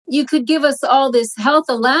you could give us all this health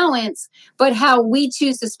allowance, but how we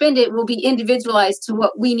choose to spend it will be individualized to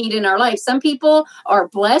what we need in our life. Some people are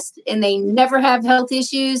blessed and they never have health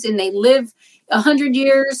issues and they live 100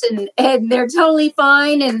 years and they're totally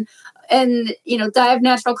fine and die of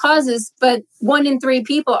natural causes, but 1 in 3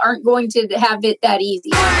 people aren't going to have it that easy.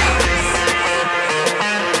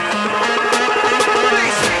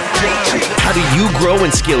 How do you grow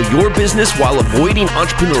and scale your business while avoiding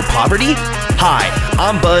entrepreneur poverty? Hi,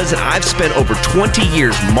 I'm Buzz, and I've spent over 20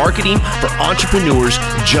 years marketing for entrepreneurs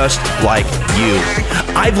just like you.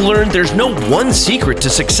 I've learned there's no one secret to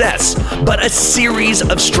success, but a series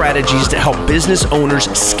of strategies to help business owners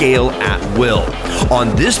scale at will.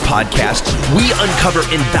 On this podcast, we uncover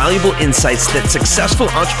invaluable insights that successful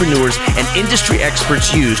entrepreneurs and industry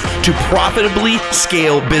experts use to profitably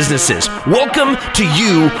scale businesses. Welcome to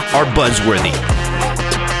You Are Buzzworthy.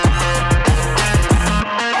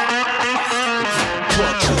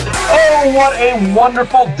 Oh, what a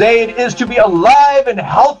wonderful day it is to be alive and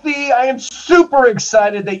healthy. I am super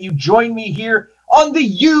excited that you join me here on the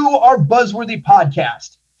You Are Buzzworthy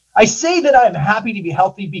podcast. I say that I'm happy to be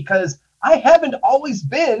healthy because I haven't always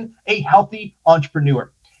been a healthy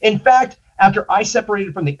entrepreneur. In fact, after I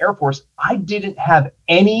separated from the Air Force, I didn't have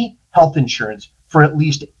any health insurance for at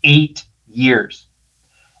least 8 years.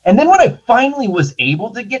 And then when I finally was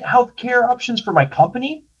able to get health care options for my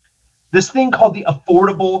company, this thing called the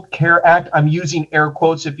Affordable Care Act, I'm using air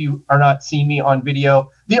quotes if you are not seeing me on video,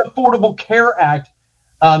 the Affordable Care Act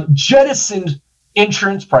jettisoned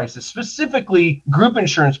insurance prices, specifically group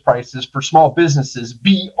insurance prices for small businesses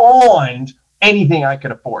beyond anything I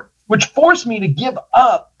could afford, which forced me to give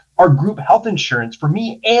up our group health insurance for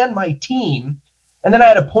me and my team. And then I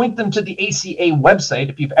had to point them to the ACA website.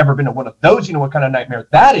 If you've ever been to one of those, you know what kind of nightmare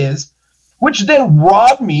that is, which then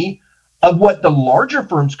robbed me of what the larger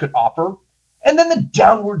firms could offer. And then the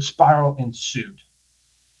downward spiral ensued.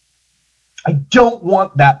 I don't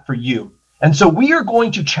want that for you. And so we are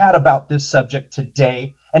going to chat about this subject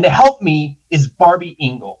today. And to help me is Barbie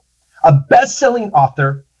Engel, a best-selling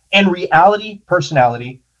author and reality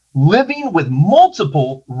personality living with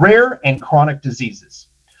multiple rare and chronic diseases.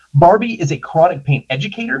 Barbie is a chronic pain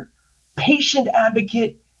educator, patient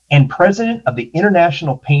advocate, and president of the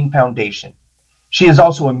International Pain Foundation. She is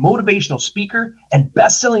also a motivational speaker and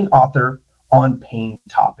best-selling author on pain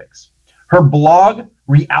topics. Her blog,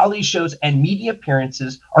 reality shows, and media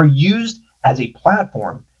appearances are used as a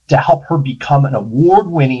platform to help her become an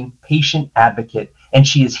award-winning patient advocate. And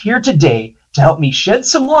she is here today to help me shed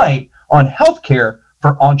some light on healthcare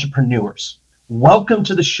for entrepreneurs. Welcome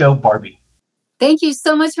to the show, Barbie. Thank you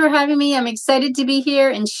so much for having me. I'm excited to be here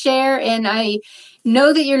and share, and I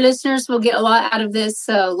know that your listeners will get a lot out of this,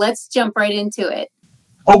 so let's jump right into it.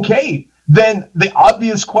 Okay, then the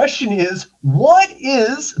obvious question is, what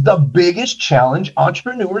is the biggest challenge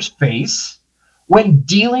entrepreneurs face when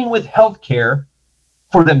dealing with healthcare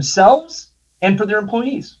for themselves and for their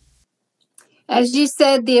employees? As you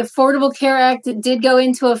said, the Affordable Care Act did go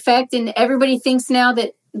into effect, and everybody thinks now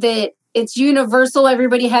that it's universal,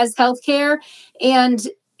 everybody has health care, and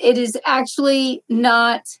it is actually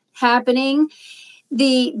not happening.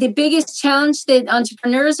 The biggest challenge that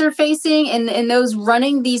entrepreneurs are facing and those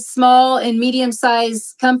running these small and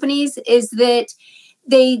medium-sized companies is that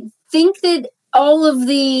they think that all of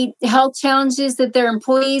the health challenges that their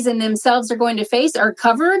employees and themselves are going to face are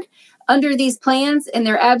covered under these plans, and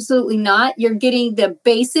they're absolutely not. You're getting the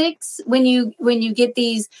basics when you get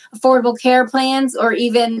these affordable care plans or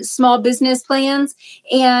even small business plans.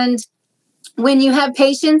 And when you have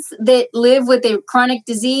patients that live with a chronic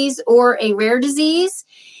disease or a rare disease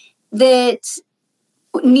that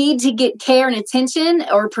need to get care and attention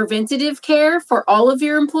or preventative care for all of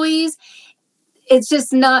your employees, it's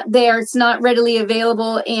just not there. It's not readily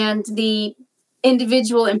available. And the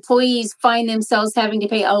individual employees find themselves having to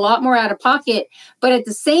pay a lot more out of pocket. But at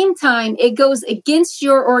the same time, it goes against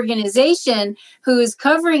your organization who is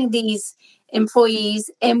covering these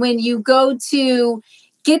employees. And when you go to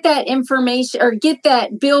get that information or get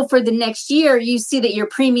that bill for the next year, you see that your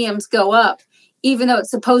premiums go up, even though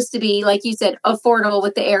it's supposed to be, like you said, affordable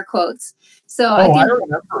with the air quotes. So I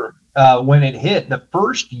remember when it hit the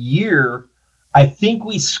first year, I think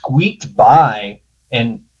we squeaked by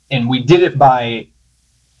and we did it by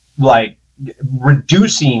like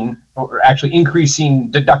reducing or actually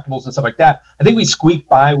increasing deductibles and stuff like that. I think we squeaked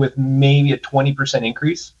by with maybe a 20%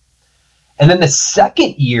 increase. And then the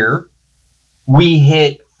second year, we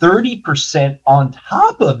hit 30% on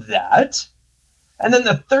top of that. And then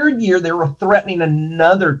the third year, they were threatening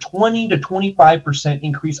another 20 to 25%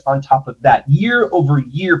 increase on top of that, year over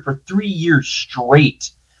year for 3 years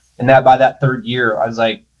straight. And that by that third year, I was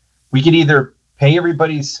like, we could either pay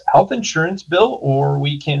everybody's health insurance bill or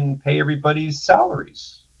we can pay everybody's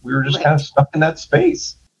salaries. We were just kind of stuck in that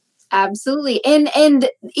space. Absolutely. And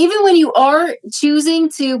even when you are choosing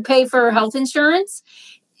to pay for health insurance,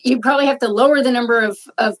 you probably have to lower the number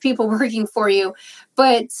of people working for you.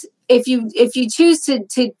 But if you choose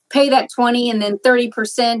to pay that 20 and then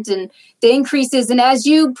 30% and the increases, and as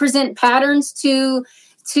you present patterns to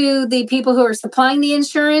the people who are supplying the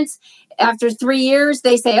insurance, after 3 years,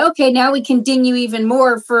 they say, okay, now we can ding you even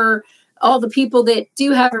more for all the people that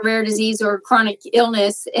do have a rare disease or chronic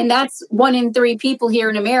illness. And that's 1 in 3 people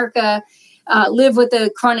here in America live with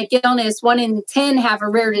a chronic illness. 1 in 10 have a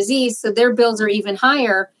rare disease, so their bills are even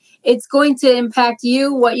higher. It's going to impact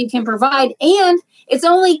you, what you can provide, and it's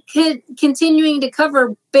only continuing to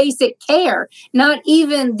cover basic care, not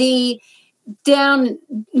even the down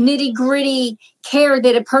nitty-gritty care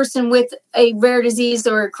that a person with a rare disease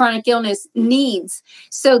or a chronic illness needs.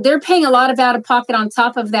 So they're paying a lot of out-of-pocket on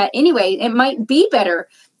top of that anyway. It might be better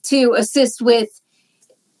to assist with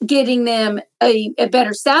getting them a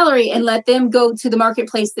better salary and let them go to the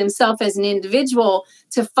marketplace themselves as an individual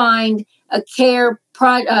to find a care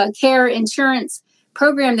insurance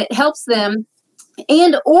program that helps them,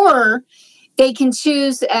 and or they can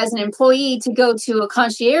choose as an employee to go to a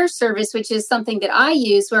concierge service, which is something that I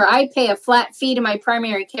use, where I pay a flat fee to my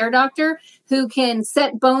primary care doctor who can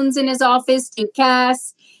set bones in his office, do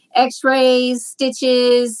casts, x-rays,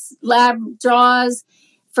 stitches, lab draws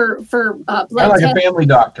for blood like tests. A family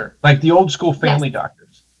doctor, like the old school family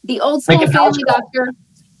doctors. The old school family doctor.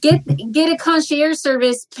 Get a concierge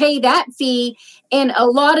service, pay that fee, and a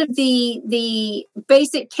lot of the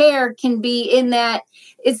basic care can be in that.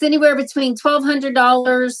 It's anywhere between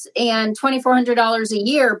 $1,200 and $2,400 a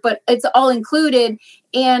year, but it's all included.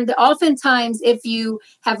 And oftentimes, if you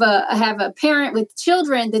have a parent with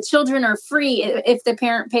children, the children are free if the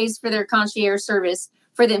parent pays for their concierge service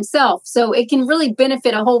for themselves. So it can really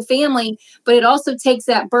benefit a whole family, but it also takes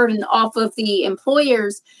that burden off of the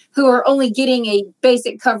employers who are only getting a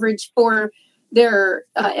basic coverage for their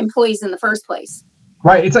employees in the first place.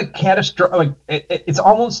 Right. It's like catastrophic. It's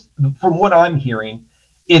almost, from what I'm hearing,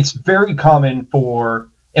 it's very common for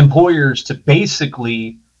employers to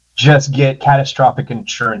basically just get catastrophic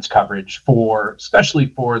insurance coverage especially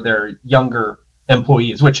for their younger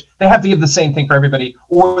employees, which they have to give the same thing for everybody,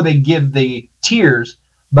 or they give the tiers.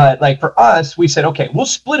 But like for us, we said, okay, we'll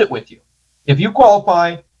split it with you. If you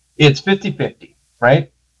qualify, it's 50-50, right?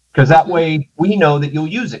 Because that way we know that you'll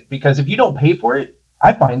use it. Because if you don't pay for it,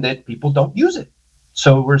 I find that people don't use it.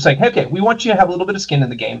 So we're saying, okay, we want you to have a little bit of skin in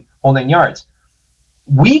the game, whole 9 yards.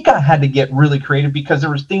 We had to get really creative because there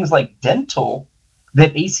was things like dental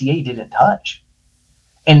that ACA didn't touch.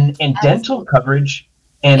 And dental coverage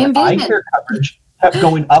and eye care coverage kept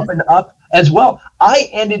going up and up as well. I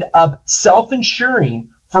ended up self-insuring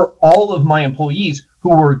for all of my employees who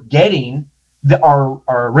were getting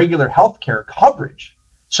our regular healthcare coverage.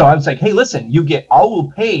 So I was like, hey, listen, I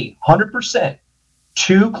will pay 100%,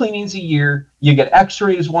 2 cleanings a year. You get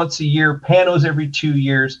x-rays once a year, panos every 2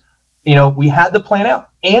 years. We had the plan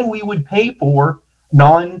out, and we would pay for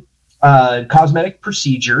non-cosmetic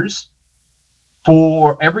procedures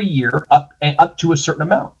for every year up to a certain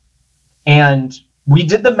amount. And we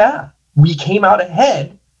did the math. We came out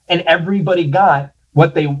ahead, and everybody got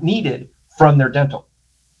what they needed from their dental.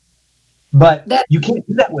 But you can't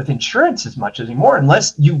do that with insurance as much anymore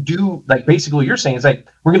unless you do, like basically what you're saying is like,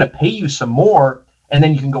 we're going to pay you some more and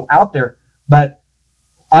then you can go out there. But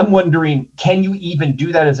I'm wondering, can you even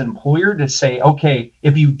do that as an employer to say, okay,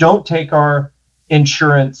 if you don't take our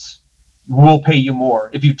insurance, we'll pay you more.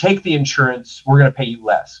 If you take the insurance, we're going to pay you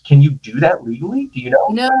less. Can you do that legally? Do you know?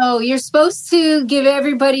 No, you're supposed to give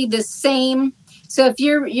everybody the same. So if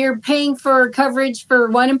you're paying for coverage for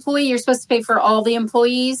one employee, you're supposed to pay for all the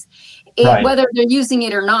employees, whether they're using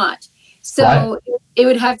it or not. So it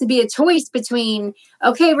would have to be a choice between,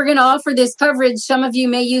 okay, we're going to offer this coverage. Some of you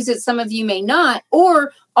may use it, some of you may not,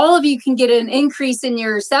 or all of you can get an increase in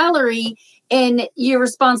your salary and you're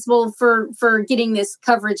responsible for getting this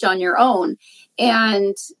coverage on your own.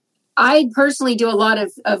 And I personally do a lot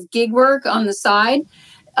of gig work on the side.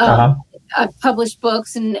 I've published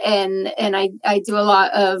books and I do a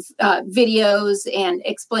lot of videos and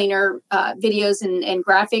explainer videos and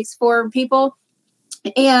graphics for people.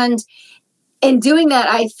 And in doing that,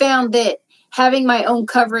 I found that having my own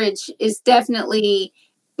coverage is definitely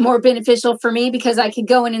more beneficial for me because I could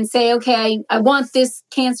go in and say, okay, I want this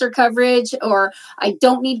cancer coverage, or I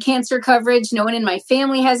don't need cancer coverage. No one in my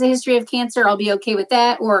family has a history of cancer. I'll be okay with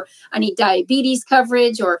that. Or I need diabetes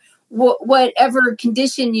coverage, or whatever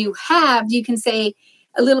condition you have, you can say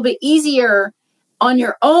a little bit easier on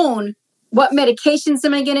your own, what medications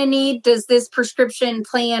am I going to need? Does this prescription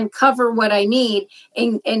plan cover what I need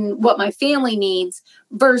and what my family needs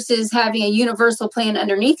versus having a universal plan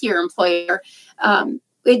underneath your employer?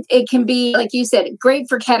 It can be, like you said, great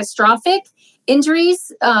for catastrophic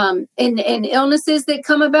injuries and illnesses that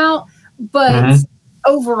come about. But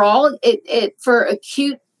overall, it for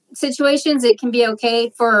acute situations, it can be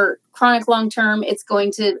okay. For chronic long-term, it's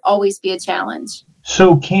going to always be a challenge.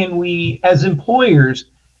 So can we, as employers,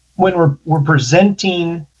 when we're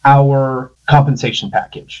presenting our compensation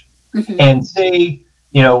package and say,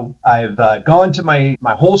 I've gone to my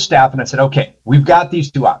whole staff and I said, okay, we've got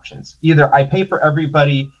these two options. Either I pay for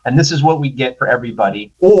everybody and this is what we get for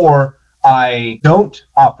everybody, or I don't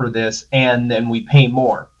offer this and then we pay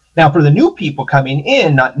more. Now, for the new people coming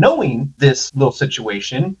in, not knowing this little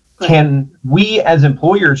situation, can we as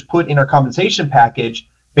employers put in our compensation package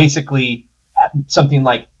basically something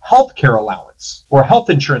like healthcare allowance or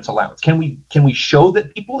health insurance allowance? Can we show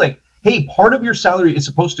that people like, hey, part of your salary is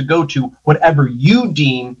supposed to go to whatever you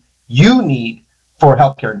deem you need for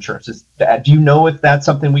healthcare insurance? Do you know if that's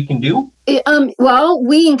something we can do? Well,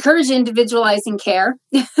 we encourage individualizing care.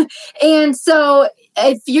 And so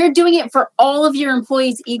if you're doing it for all of your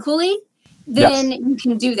employees equally, then you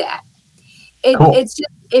can do that. Cool. It's just,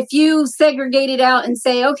 if you segregate it out and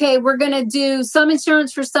say, okay, we're going to do some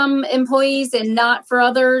insurance for some employees and not for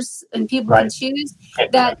others, and people can choose,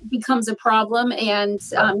 that becomes a problem. And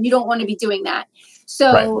you don't want to be doing that.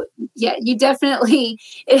 So, you definitely,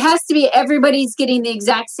 it has to be everybody's getting the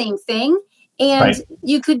exact same thing. And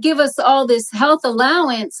you could give us all this health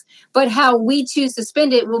allowance, but how we choose to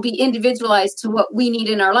spend it will be individualized to what we need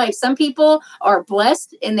in our life. Some people are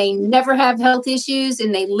blessed and they never have health issues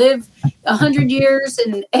and they live 100 years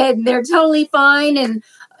and they're totally fine and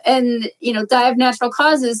die of natural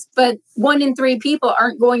causes. But 1 in 3 people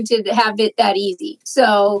aren't going to have it that easy.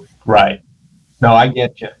 So, No, I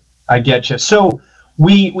get you. So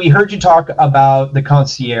we heard you talk about the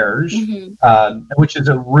concierge, which is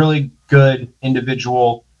a really good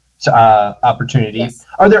individual opportunity. Yes.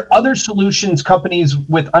 Are there other solutions companies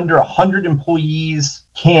with under 100 employees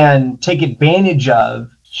can take advantage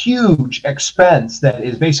of? Huge expense that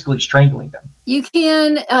is basically strangling them. You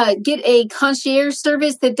can get a concierge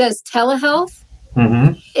service that does telehealth.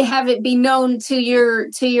 Have it be known to your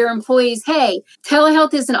employees, hey,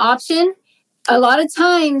 telehealth is an option. A lot of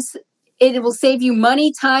times it will save you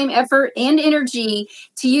money, time, effort, and energy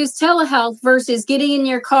to use telehealth versus getting in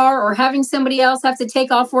your car or having somebody else have to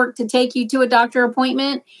take off work to take you to a doctor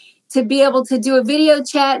appointment. To be able to do a video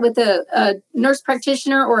chat with a nurse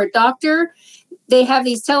practitioner or a doctor, they have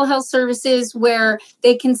these telehealth services where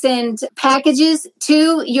they can send packages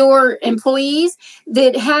to your employees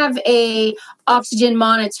that have a oxygen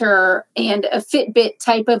monitor and a Fitbit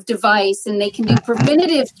type of device, and they can do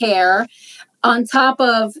preventative care on top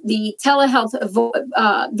of the telehealth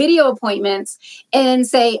video appointments and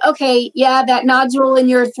say, okay, that nodule in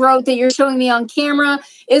your throat that you're showing me on camera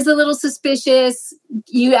is a little suspicious.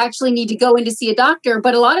 You actually need to go in to see a doctor.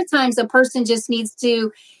 But a lot of times a person just needs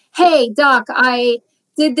to, hey, doc, I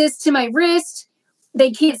did this to my wrist.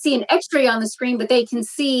 They can't see an x-ray on the screen, but they can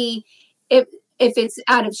see if it's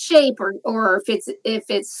out of shape or if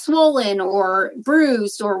it's swollen or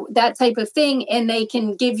bruised or that type of thing, and they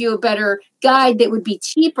can give you a better guide that would be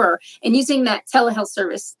cheaper. And using that telehealth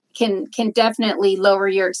service can definitely lower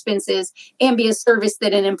your expenses and be a service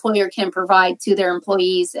that an employer can provide to their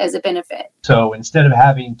employees as a benefit. So instead of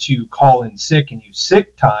having to call in sick and use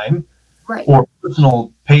sick time or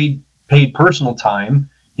personal paid personal time,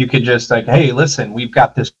 you could just like, hey, listen, we've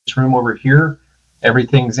got this room over here.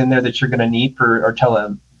 Everything's in there that you're going to need for our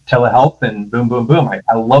telehealth, and boom, boom, boom.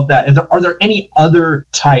 I love that. Are there any other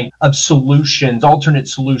type of solutions, alternate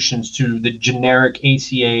solutions to the generic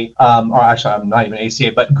ACA, or actually I'm not even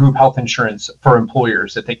ACA, but group health insurance for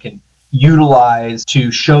employers that they can utilize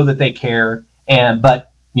to show that they care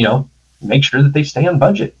but make sure that they stay on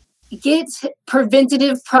budget? Get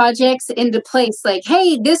preventative projects into place. Like,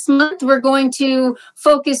 hey, this month we're going to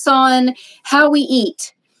focus on how we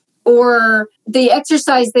eat, or the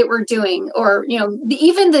exercise that we're doing, or,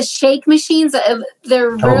 even the shake machines,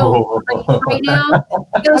 they're real right now.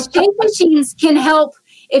 Those shake machines can help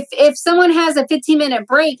if someone has a 15-minute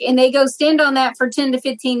break and they go stand on that for 10 to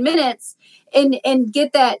 15 minutes and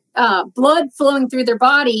get that blood flowing through their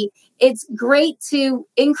body. It's great to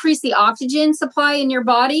increase the oxygen supply in your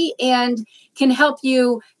body and can help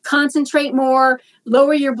you concentrate more,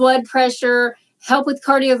 lower your blood pressure, help with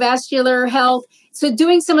cardiovascular health. So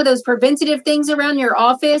doing some of those preventative things around your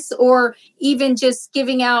office, or even just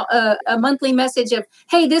giving out a monthly message of,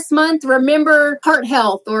 hey, this month, remember heart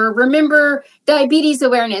health or remember diabetes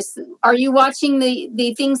awareness. Are you watching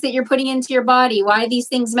the things that you're putting into your body? Why these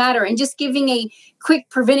things matter? And just giving a quick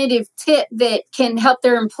preventative tip that can help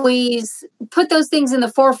their employees put those things in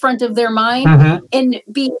the forefront of their mind and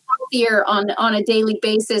be healthier on a daily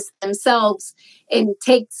basis themselves, and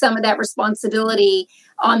take some of that responsibility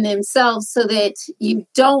on themselves so that you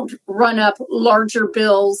don't run up larger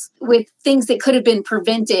bills with things that could have been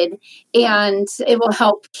prevented. And it will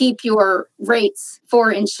help keep your rates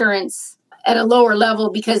for insurance at a lower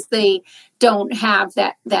level because they don't have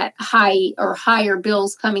that high or higher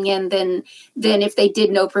bills coming in than if they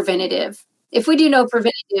did no preventative. If we do no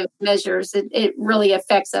preventative measures, it really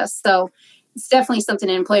affects us. So it's definitely something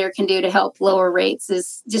an employer can do to help lower rates,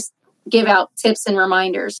 is just give out tips and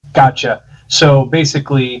reminders. Gotcha. So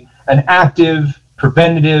basically an active,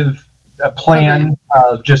 preventative plan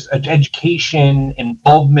of just education,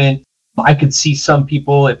 involvement. I could see some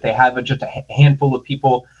people, if they have just a handful of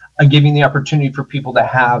people, giving the opportunity for people to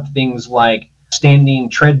have things like standing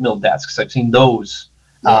treadmill desks. I've seen those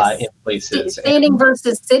in places. Standing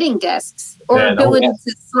versus sitting desks, or ability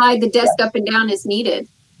to slide the desk up and down as needed.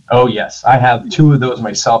 Oh, yes. I have 2 of those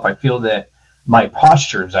myself. I feel that my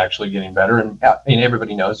posture is actually getting better. And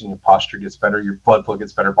everybody knows your posture gets better, your blood flow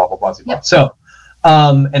gets better, blah, blah, blah, blah. Yep. So,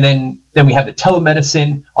 and then we have the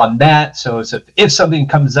telemedicine on that. So if something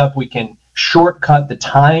comes up, we can shortcut the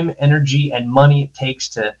time, energy, and money it takes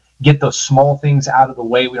to get those small things out of the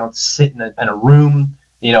way. We don't sit in a room,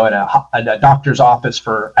 in a doctor's office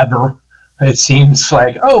forever. It seems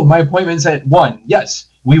like, oh, my appointment's at 1. Yes,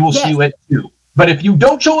 we will see you at 2. But if you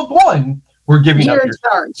don't show up 1, we're giving up your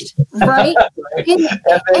charge, right? And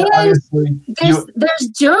there's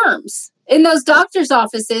germs in those doctor's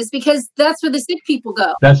offices because that's where the sick people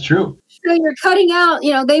go. That's true. So you're cutting out,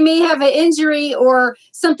 they may have an injury or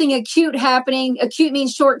something acute happening. Acute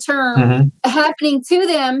means short term happening to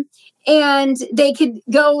them. And they could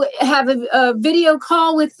go have a video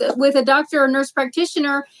call with a doctor or nurse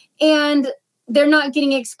practitioner, and they're not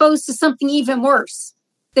getting exposed to something even worse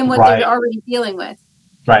than what they're already dealing with.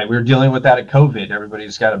 Right. We were dealing with that at COVID.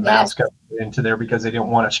 Everybody's got a mask up into there because they didn't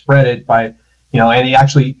want to spread it by, and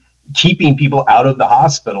actually keeping people out of the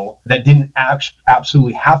hospital that didn't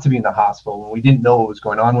absolutely have to be in the hospital, and we didn't know what was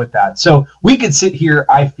going on with that. So we could sit here,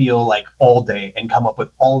 I feel like, all day and come up with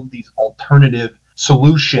all of these alternative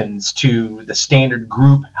solutions to the standard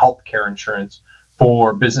group healthcare insurance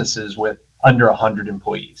for businesses with under 100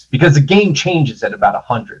 employees, because the game changes at about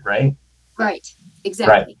 100, right? Right.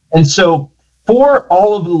 Exactly. Right. And so for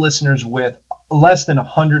all of the listeners with less than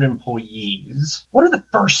 100 employees, what are the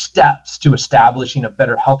first steps to establishing a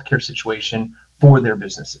better healthcare situation for their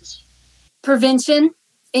businesses? Prevention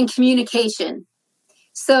and communication.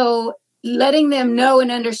 So letting them know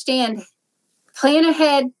and understand, plan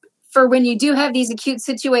ahead for when you do have these acute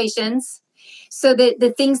situations, so that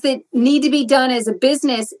the things that need to be done as a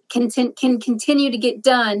business can continue to get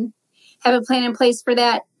done, have a plan in place for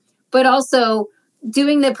that. But also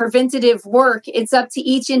doing the preventative work, it's up to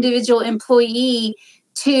each individual employee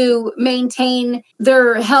to maintain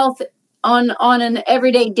their health on an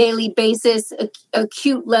everyday, daily basis,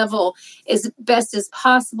 acute level, as best as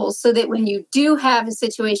possible, so that when you do have a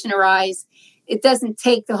situation arise, it doesn't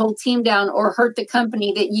take the whole team down or hurt the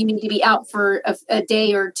company that you need to be out for a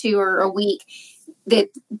day or 2 or a week, that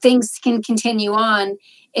things can continue on.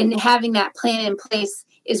 And having that plan in place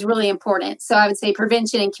is really important. So I would say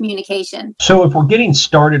prevention and communication. So if we're getting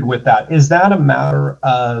started with that, is that a matter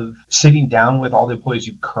of sitting down with all the employees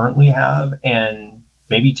you currently have and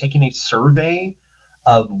maybe taking a survey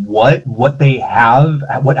of what they have,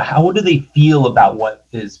 how do they feel about what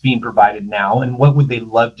is being provided now, and what would they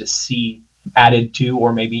love to see added to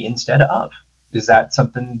or maybe instead of? Is that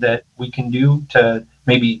something that we can do to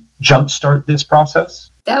maybe jumpstart this process?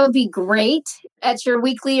 That would be great. At your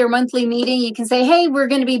weekly or monthly meeting, you can say, hey, we're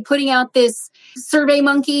going to be putting out this Survey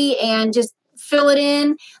Monkey, and just fill it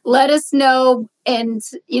in. Let us know. And,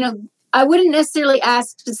 I wouldn't necessarily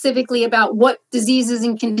ask specifically about what diseases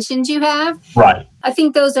and conditions you have. Right. I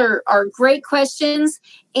think those are great questions.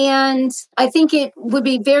 And I think it would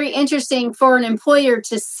be very interesting for an employer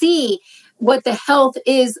to see what the health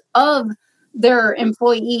is of their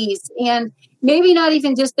employees, and maybe not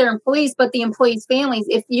even just their employees, but the employees' families.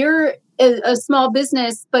 If you're a small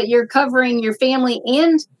business, but you're covering your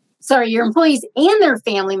your employees and their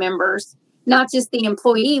family members, not just the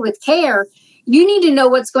employee with care, you need to know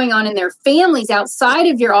what's going on in their families outside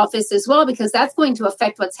of your office as well, because that's going to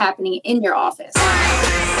affect what's happening in your office.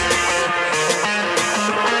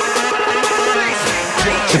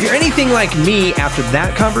 If you're anything like me after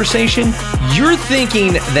that conversation, you're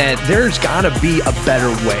thinking that there's gotta be a better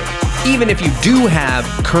way. Even if you do have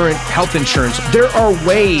current health insurance, there are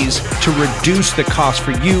ways to reduce the cost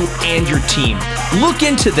for you and your team. Look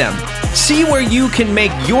into them. See where you can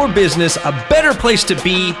make your business a better place to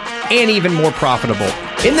be and even more profitable.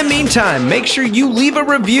 In the meantime, make sure you leave a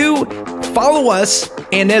review, follow us,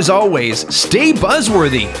 and as always, stay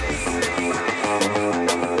buzzworthy.